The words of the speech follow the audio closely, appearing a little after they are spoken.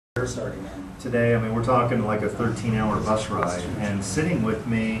Today, I mean, we're talking like a 13-hour bus ride, and sitting with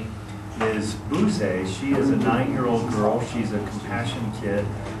me is Buze. She is a 9-year-old girl. She's a Compassion kid.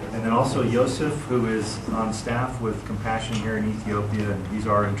 And then also Yosef, who is on staff with Compassion here in Ethiopia, and he's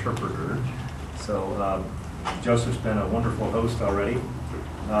our interpreter. So Joseph's been a wonderful host already.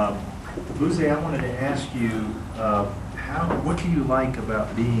 Buze, I wanted to ask you, what do you like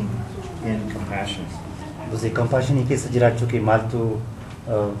about being in Compassion? Buze, Compassion keessa jiraachuu kee maaltu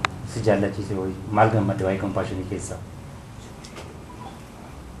si jaallachise ho'i maal gammadde waa'ee Compassion keessa?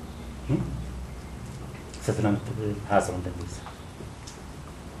 Satu namatti haasa'uu dandeessa.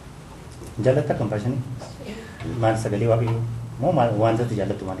 Jaallatta Compassion? Maal sagalee waaqayyoo moo wantoota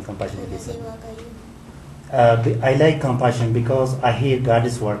jaallattu maali Compassion keessa? I like Compassion because I hear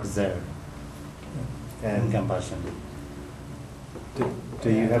God's work there. And Compassion. Do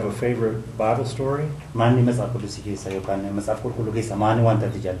you have a favorite Bible story? Maanni Matsaaf Qulqulluu keessa yookaan Matsaaf Qulqulluu keessa maani wanta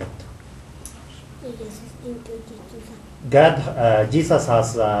ati jaallattu? God, Jesus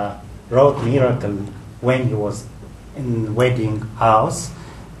has wrought miracle when he was in wedding house.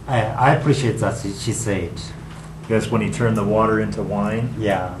 I appreciate that she said. Yes, when he turned the water into wine.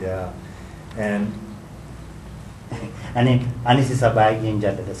 Yeah. Yeah. And ani sisa baay'een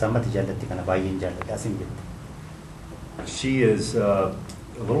jaalladha. Sammati jaallatti kana baay'een jaalladha. Asin jette. She is a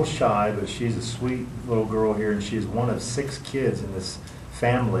little shy, but she's a sweet little girl here, and she's one of 6 kids in this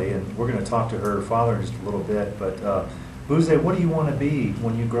family, and we're going to talk to her father in just a little bit. But Buze, what do you want to be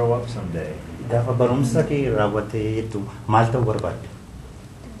when you grow up someday? Gaafa barumsa kee raawwattee jettu maal ta'uu barbaadde?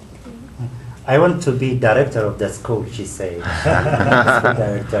 I want to be director of the school, she said.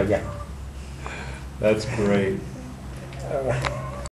 Director, yeah. That's great.